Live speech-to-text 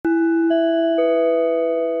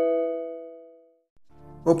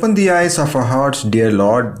Open the eyes of our hearts, dear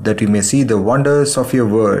Lord, that we may see the wonders of your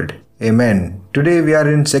word. Amen. Today we are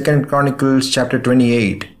in 2 Chronicles chapter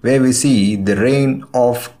 28, where we see the reign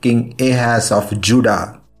of King Ahaz of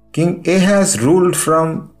Judah. King Ahaz ruled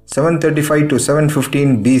from 735 to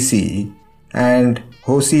 715 BC, and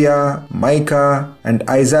Hosea, Micah, and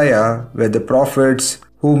Isaiah were the prophets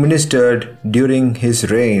who ministered during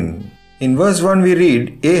his reign. In verse 1 we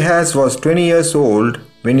read, Ahaz was 20 years old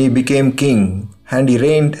when he became king, and he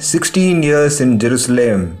reigned 16 years in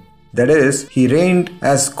Jerusalem. That is, he reigned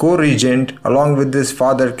as co-regent along with his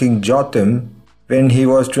father King Jotham when he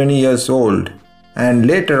was 20 years old. And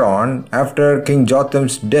later on, after King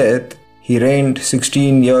Jotham's death, he reigned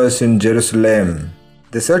 16 years in Jerusalem.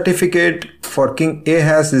 The certificate for King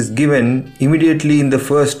Ahaz is given immediately in the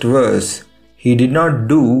first verse. He did not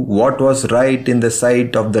do what was right in the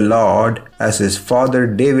sight of the Lord as his father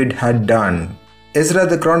David had done. Ezra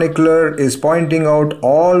the chronicler is pointing out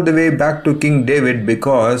all the way back to King David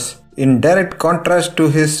because, in direct contrast to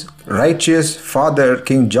his righteous father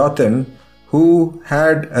King Jotham, who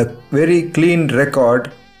had a very clean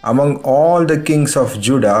record among all the kings of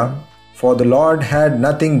Judah, for the Lord had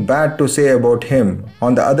nothing bad to say about him.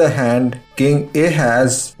 On the other hand, King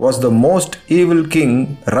Ahaz was the most evil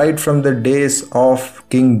king right from the days of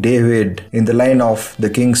King David in the line of the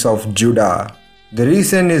kings of Judah. The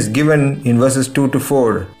reason is given in verses 2 to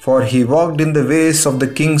 4. For he walked in the ways of the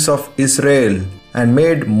kings of Israel and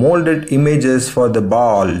made molded images for the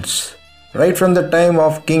Baals. Right from the time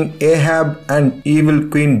of King Ahab and evil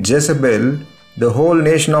Queen Jezebel, the whole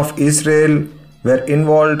nation of Israel were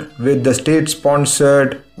involved with the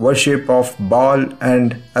state-sponsored worship of Baal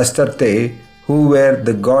and Astarte, who were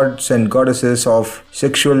the gods and goddesses of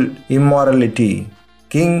sexual immorality.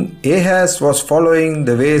 King Ahaz was following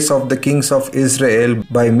the ways of the kings of Israel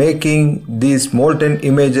by making these molten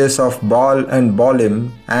images of Baal and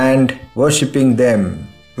Baalim and worshipping them.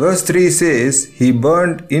 Verse 3 says, He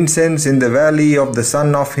burned incense in the valley of the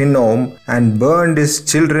son of Hinnom and burned his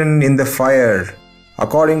children in the fire,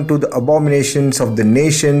 according to the abominations of the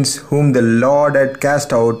nations whom the Lord had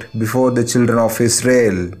cast out before the children of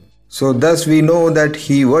Israel. So thus we know that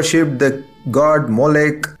he worshipped the god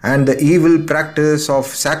Molech and the evil practice of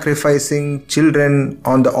sacrificing children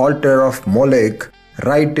on the altar of Molech,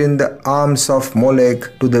 right in the arms of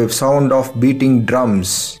Molech to the sound of beating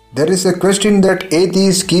drums. There is a question that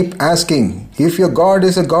atheists keep asking. If your God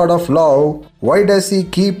is a God of love, why does he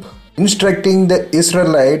keep instructing the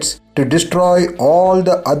Israelites to destroy all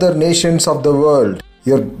the other nations of the world?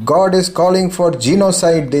 Your God is calling for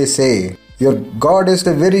genocide, they say. Your God is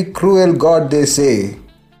a very cruel God, they say.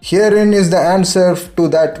 Herein is the answer to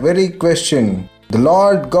that very question. The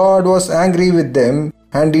Lord God was angry with them,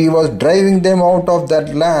 and he was driving them out of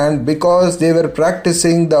that land because they were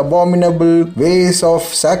practicing the abominable ways of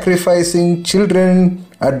sacrificing children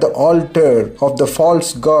at the altar of the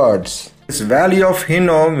false gods. This valley of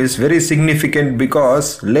Hinnom is very significant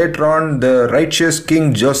because later on the righteous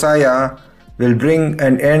king Josiah will bring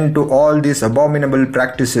an end to all these abominable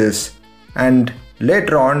practices, and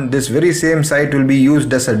later on this very same site will be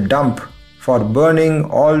used as a dump for burning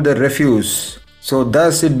all the refuse. So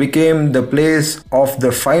thus it became the place of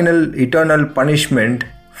the final eternal punishment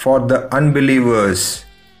for the unbelievers.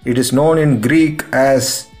 It is known in Greek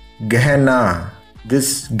as Gehenna.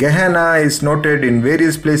 This Gehenna is noted in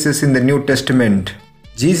various places in the New Testament.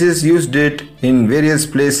 Jesus used it in various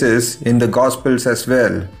places in the Gospels as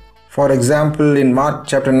well. For example, in Mark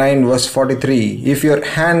chapter 9 verse 43, if your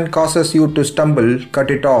hand causes you to stumble, cut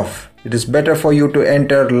it off. It is better for you to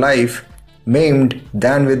enter life maimed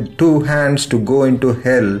than with 2 hands to go into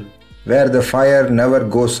hell, where the fire never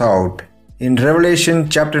goes out. In Revelation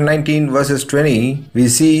chapter 19 verses 20, we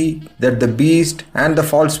see that the beast and the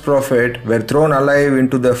false prophet were thrown alive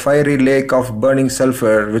into the fiery lake of burning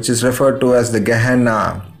sulfur, which is referred to as the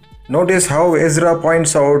Gehenna. Notice how Ezra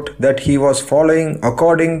points out that he was following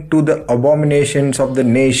according to the abominations of the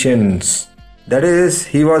nations. That is,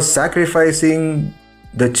 he was sacrificing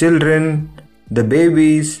the children, the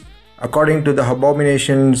babies, according to the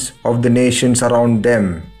abominations of the nations around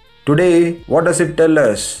them. Today, what does it tell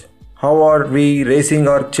us? How are we raising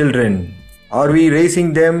our children? Are we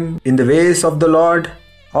raising them in the ways of the Lord,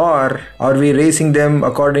 or are we raising them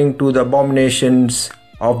according to the abominations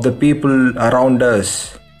of the people around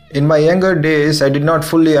us? In my younger days, I did not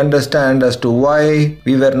fully understand as to why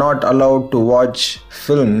we were not allowed to watch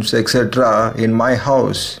films, etc. in my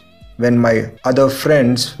house when my other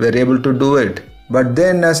friends were able to do it. But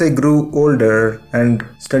then as I grew older and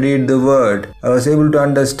studied the word, I was able to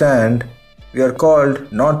understand we are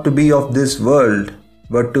called not to be of this world,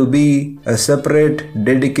 but to be a separate,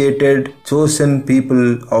 dedicated, chosen people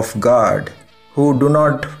of God, who do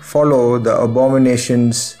not follow the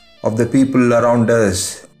abominations of the people around us.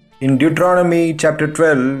 In Deuteronomy chapter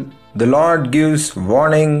 12, the Lord gives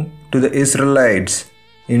warning to the Israelites.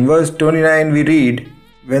 In verse 29 we read,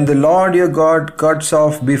 "When the Lord your God cuts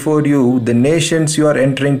off before you the nations you are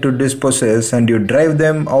entering to dispossess, and you drive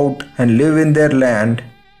them out and live in their land,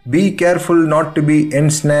 be careful not to be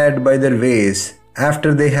ensnared by their ways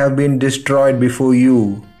after they have been destroyed before you.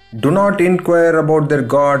 Do not inquire about their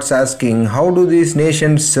gods, asking, 'How do these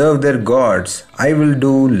nations serve their gods?' I will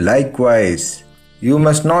do likewise. You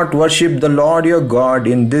must not worship the Lord your God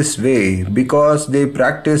in this way, because they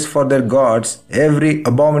practice for their gods every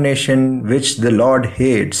abomination which the Lord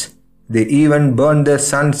hates. They even burn their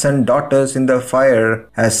sons and daughters in the fire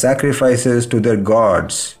as sacrifices to their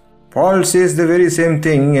gods." Paul says the very same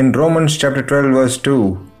thing in Romans chapter 12 verse 2.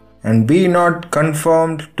 "And be not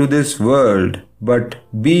conformed to this world, but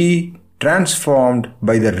be transformed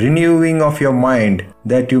by the renewing of your mind,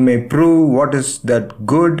 that you may prove what is that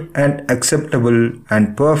good and acceptable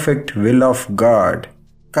and perfect will of God."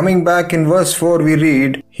 Coming back in verse 4 we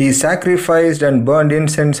read, "He sacrificed and burned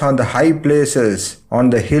incense on the high places,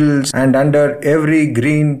 on the hills and under every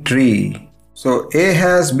green tree." So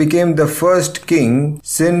Ahaz became the first king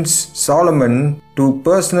since Solomon to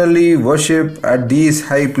personally worship at these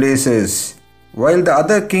high places. While the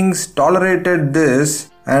other kings tolerated this,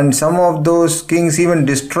 and some of those kings even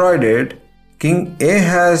destroyed it, King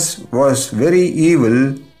Ahaz was very evil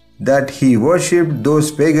that he worshipped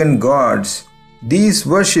those pagan gods. These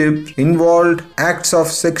worship involved acts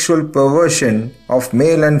of sexual perversion of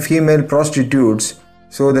male and female prostitutes.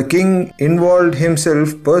 So the king involved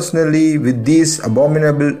himself personally with these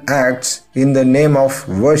abominable acts in the name of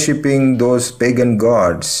worshipping those pagan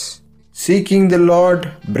gods. Seeking the Lord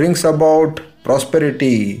brings about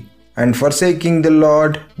prosperity, and forsaking the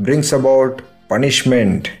Lord brings about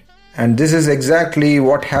punishment. And this is exactly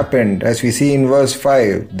what happened, as we see in verse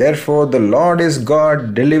 5. "Therefore the Lord his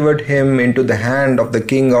God delivered him into the hand of the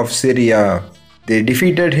king of Syria. They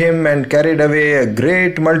defeated him and carried away a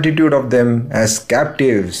great multitude of them as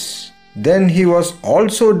captives. Then he was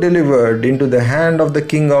also delivered into the hand of the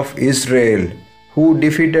king of Israel, who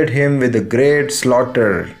defeated him with a great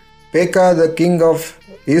slaughter." Pekah the king of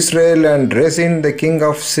Israel and Rezin the king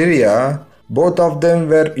of Syria, both of them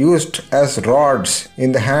were used as rods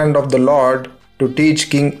in the hand of the Lord to teach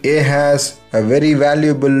King Ahaz a very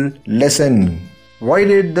valuable lesson. Why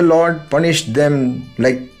did the Lord punish them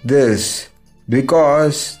like this?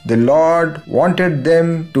 Because the Lord wanted them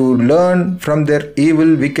to learn from their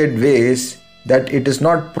evil, wicked ways that it is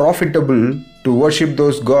not profitable to worship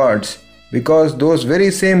those gods, because those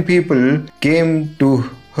very same people came to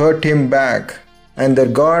hurt him back, and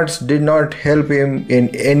their gods did not help him in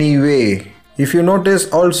any way. If you notice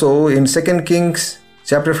also in 2 Kings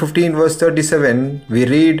chapter 15 verse 37, we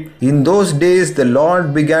read, "In those days the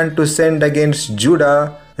Lord began to send against Judah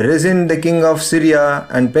Rezin the king of Syria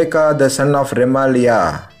and Pekah the son of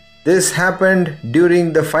Remaliah." This happened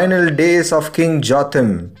during the final days of King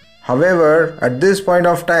Jotham. However, at this point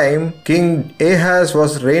of time, King Ahaz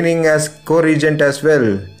was reigning as co-regent as well.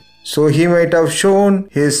 So he might have shown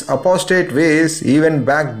his apostate ways even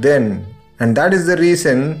back then. And that is the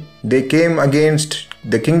reason they came against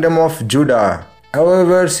the kingdom of Judah.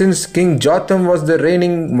 However, since King Jotham was the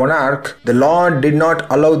reigning monarch, the Lord did not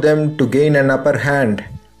allow them to gain an upper hand.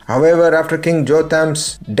 However, after King Jotham's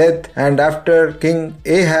death and after King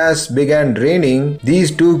Ahaz began reigning, these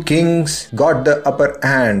two kings got the upper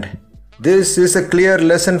hand. This is a clear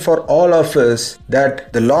lesson for all of us that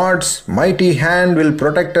the Lord's mighty hand will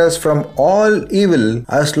protect us from all evil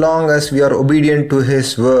as long as we are obedient to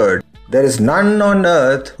His word. There is none on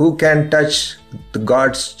earth who can touch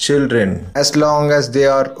God's children as long as they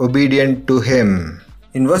are obedient to Him.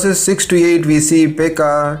 In verses 6 to 8 we see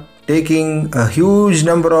Pekah taking a huge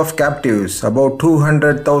number of captives, about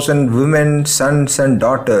 200,000 women, sons and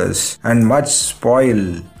daughters, and much spoil.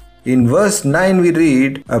 In verse 9 we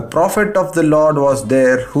read, "A prophet of the Lord was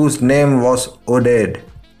there whose name was Oded.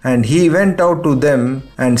 And he went out to them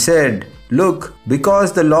and said, 'Look,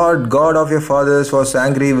 because the Lord God of your fathers was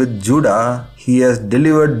angry with Judah, He has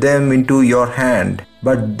delivered them into your hand.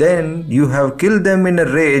 But then you have killed them in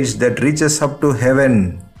a rage that reaches up to heaven.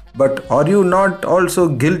 But are you not also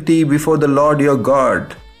guilty before the Lord your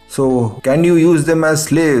God? So can you use them as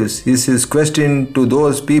slaves?' is his question to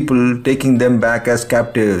those people taking them back as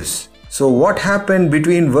captives." So what happened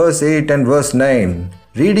between verse 8 and verse 9?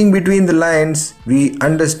 Reading between the lines, we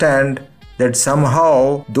understand that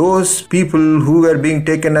somehow those people who were being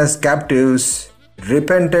taken as captives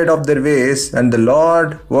repented of their ways, and the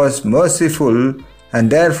Lord was merciful, and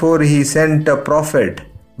therefore he sent a prophet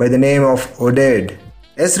by the name of Oded.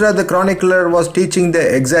 Ezra the chronicler was teaching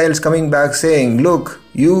the exiles coming back, saying, "Look,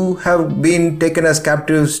 you have been taken as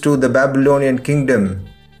captives to the Babylonian kingdom.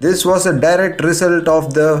 This was a direct result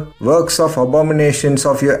of the works of abominations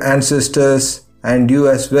of your ancestors and you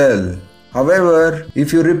as well. However,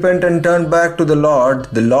 if you repent and turn back to the Lord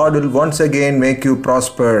will once again make you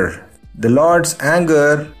prosper. The Lord's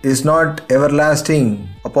anger is not everlasting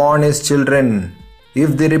upon his children.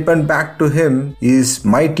 If they repent back to him, he is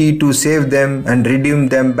mighty to save them and redeem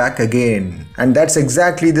them back again." And that's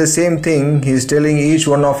exactly the same thing he is telling each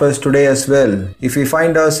one of us today as well. If we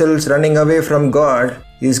find ourselves running away from God,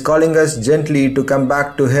 he is calling us gently to come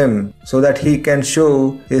back to him so that he can show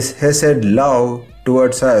his hesed love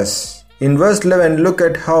towards us. In verse 11, look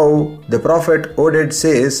at how the prophet Oded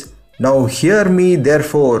says, "Now hear me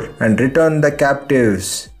therefore and return the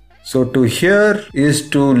captives." So to hear is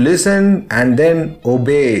to listen and then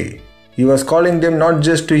obey. He was calling them not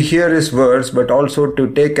just to hear his words but also to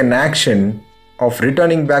take an action of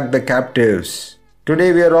returning back the captives.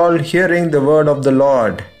 Today we are all hearing the word of the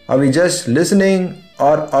Lord. Are we just listening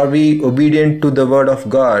or are we obedient to the word of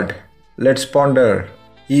God? Let's ponder.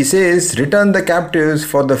 He says, "Return the captives,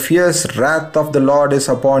 for the fierce wrath of the Lord is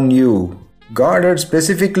upon you." God had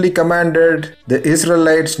specifically commanded the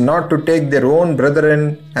Israelites not to take their own brethren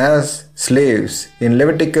as slaves in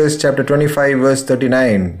Leviticus chapter 25 verse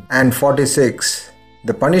 39 and 46.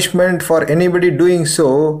 The punishment for anybody doing so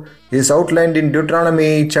is outlined in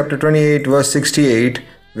Deuteronomy chapter 28 verse 68,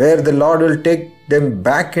 where the Lord will take them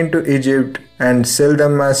back into Egypt and sell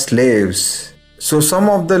them as slaves. So some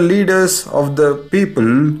of the leaders of the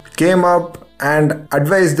people came up and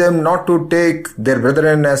advised them not to take their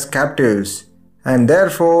brethren as captives, and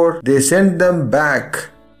therefore they sent them back.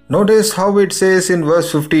 Notice how it says in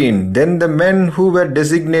verse 15, "Then the men who were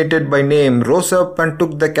designated by name rose up and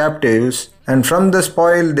took the captives, and from the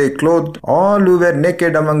spoil they clothed all who were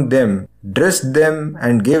naked among them, dressed them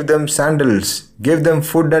and gave them sandals, gave them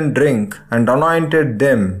food and drink, and anointed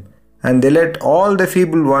them, and they let all the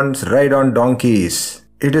feeble ones ride on donkeys."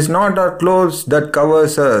 It is not our clothes that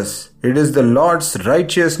covers us. It is the Lord's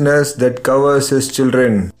righteousness that covers his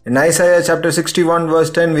children. In Isaiah chapter 61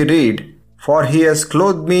 verse 10 we read, "For he has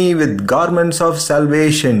clothed me with garments of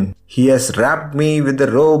salvation. He has wrapped me with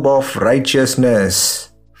the robe of righteousness."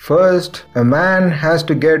 First, a man has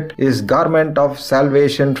to get his garment of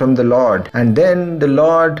salvation from the Lord, and then the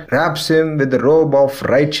Lord wraps him with the robe of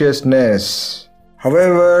righteousness.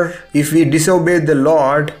 However, if we disobey the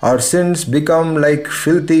Lord, our sins become like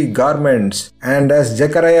filthy garments. And as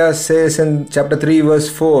Zechariah says in chapter 3 verse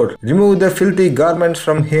 4, "Remove the filthy garments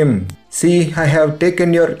from him. See, I have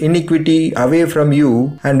taken your iniquity away from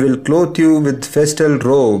you and will clothe you with festal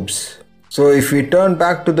robes." So if we turn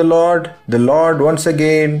back to the Lord once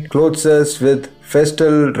again clothes us with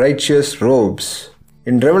festal righteous robes.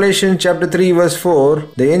 In Revelation chapter 3 verse 4,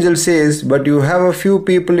 the angel says, "But you have a few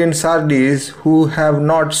people in Sardis who have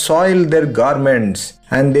not soiled their garments,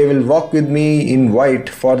 and they will walk with me in white,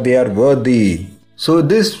 for they are worthy." So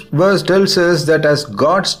this verse tells us that as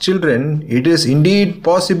God's children, it is indeed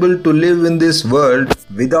possible to live in this world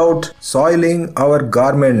without soiling our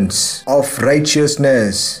garments of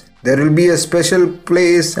righteousness. There will be a special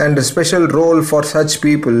place and a special role for such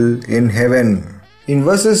people in heaven. In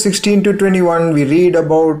verses 16 to 21, we read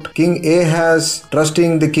about King Ahaz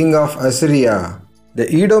trusting the king of Assyria. The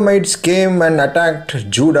Edomites came and attacked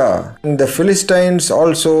Judah, and the Philistines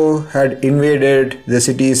also had invaded the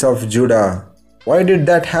cities of Judah. Why did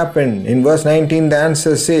that happen? In verse 19, the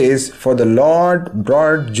answer says, "For the Lord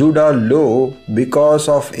brought Judah low because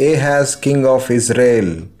of Ahaz, king of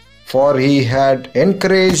Israel. For he had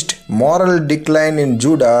encouraged moral decline in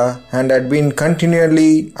Judah and had been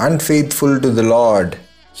continually unfaithful to the Lord."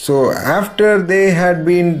 So after they had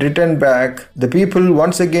been returned back, the people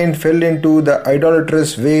once again fell into the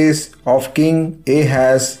idolatrous ways of King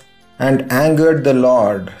Ahaz and angered the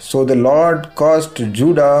Lord. So the Lord caused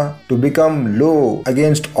Judah to become low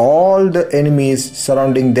against all the enemies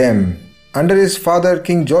surrounding them. Under his father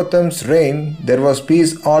King Jotham's reign, there was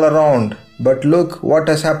peace all around. But look what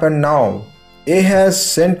has happened now. Ahaz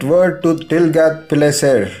sent word to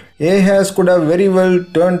Tilgath-Pileser. Ahaz could have very well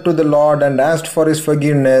turned to the Lord and asked for his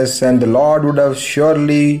forgiveness, and the Lord would have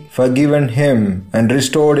surely forgiven him and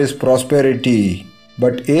restored his prosperity.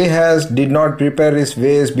 But Ahaz did not prepare his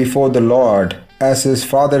ways before the Lord, as his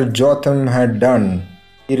father Jotham had done.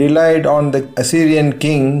 He relied on the Assyrian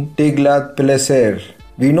king Tiglath-Pileser.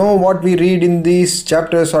 We know what we read in these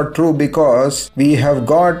chapters are true because we have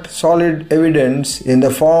got solid evidence in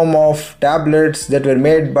the form of tablets that were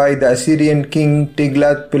made by the Assyrian king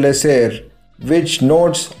Tiglath-Pileser, which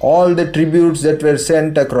notes all the tributes that were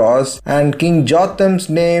sent across, and King Jotham's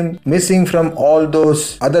name missing from all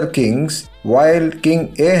those other kings, while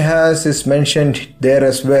King Ahaz is mentioned there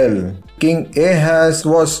as well. King Ahaz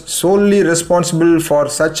was solely responsible for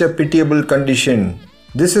such a pitiable condition.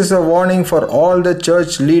 This is a warning for all the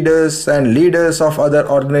church leaders and leaders of other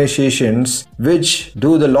organizations which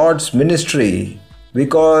do the Lord's ministry,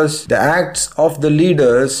 because the acts of the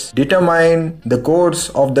leaders determine the course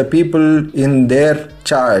of the people in their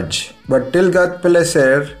charge. But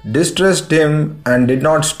Tiglath-Pileser distressed him and did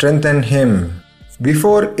not strengthen him.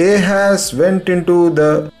 Before Ahaz went into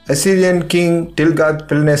the Assyrian king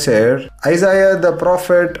Tiglath-Pileser, Isaiah the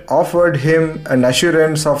prophet offered him an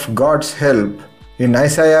assurance of God's help in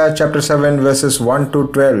Isaiah chapter 7 verses 1 to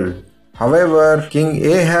 12. However, King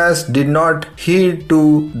Ahaz did not heed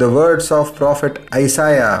to the words of prophet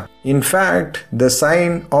Isaiah. In fact, the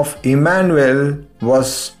sign of Emmanuel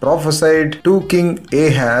was prophesied to King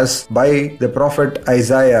Ahaz by the prophet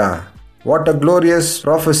Isaiah. What a glorious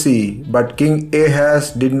prophecy, but King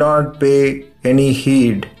Ahaz did not pay any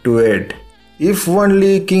heed to it. If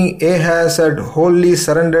only King Ahaz had wholly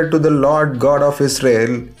surrendered to the Lord God of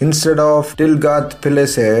Israel instead of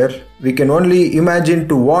Tiglath-Pileser, we can only imagine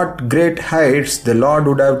to what great heights the Lord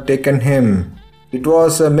would have taken him. It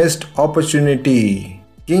was a missed opportunity.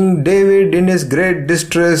 King David in his great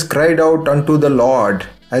distress cried out unto the Lord,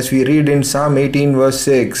 as we read in Psalm 18 verse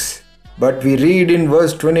 6. But we read in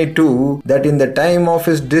verse 22 that in the time of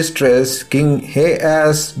his distress, King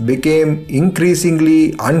Ahaz became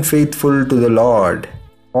increasingly unfaithful to the Lord.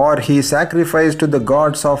 For he sacrificed to the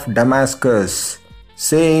gods of Damascus,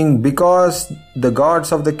 saying, Because the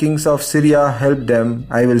gods of the kings of Syria helped them,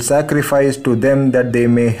 I will sacrifice to them that they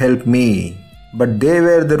may help me. But they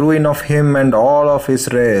were the ruin of him and all of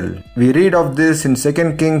Israel. We read of this in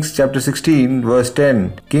 2 Kings chapter 16 verse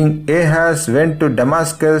 10. King Ahaz went to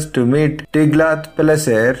Damascus to meet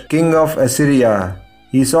Tiglath-Pileser, king of Assyria.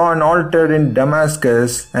 He saw an altar in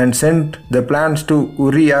Damascus and sent the plans to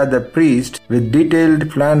Uriah the priest with detailed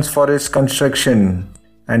plans for its construction.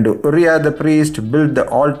 And Uriah the priest built the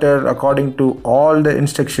altar according to all the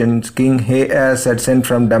instructions King Ahaz had sent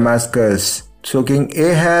from Damascus. So King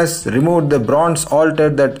Ahaz removed the bronze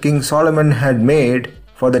altar that King Solomon had made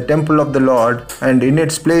for the temple of the Lord, and in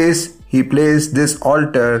its place he placed this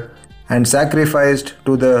altar and sacrificed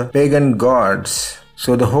to the pagan gods.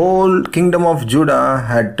 So the whole kingdom of Judah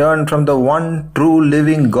had turned from the one true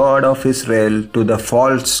living God of Israel to the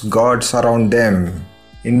false gods around them.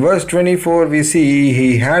 In verse 24 we see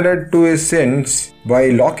he added to his sins by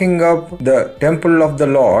locking up the temple of the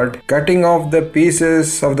Lord, cutting off the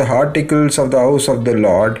pieces of the articles of the house of the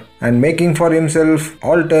Lord, and making for himself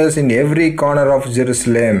altars in every corner of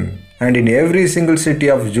Jerusalem and in every single city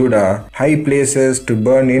of Judah, high places to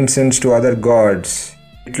burn incense to other gods.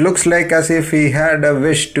 It looks like as if he had a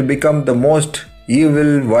wish to become the most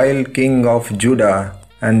evil, vile king of Judah,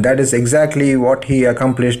 and that is exactly what he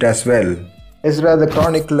accomplished as well. Ezra the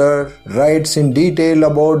chronicler writes in detail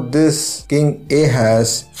about this King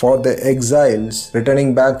Ahaz for the exiles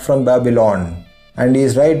returning back from Babylon. And he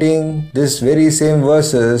is writing this very same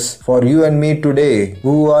verses for you and me today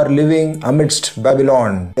who are living amidst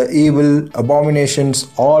Babylon, the evil abominations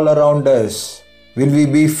all around us. Will we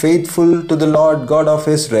be faithful to the Lord God of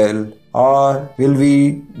Israel, or will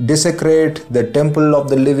we desecrate the temple of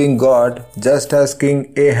the living God just as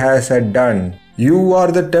King Ahaz had done? You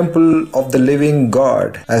are the temple of the living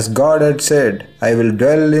God, as God had said, I will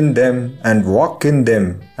dwell in them and walk in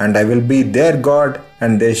them, and I will be their God,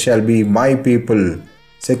 and they shall be my people.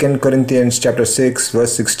 2 Corinthians chapter 6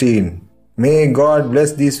 verse 16. May God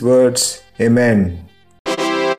bless these words. Amen.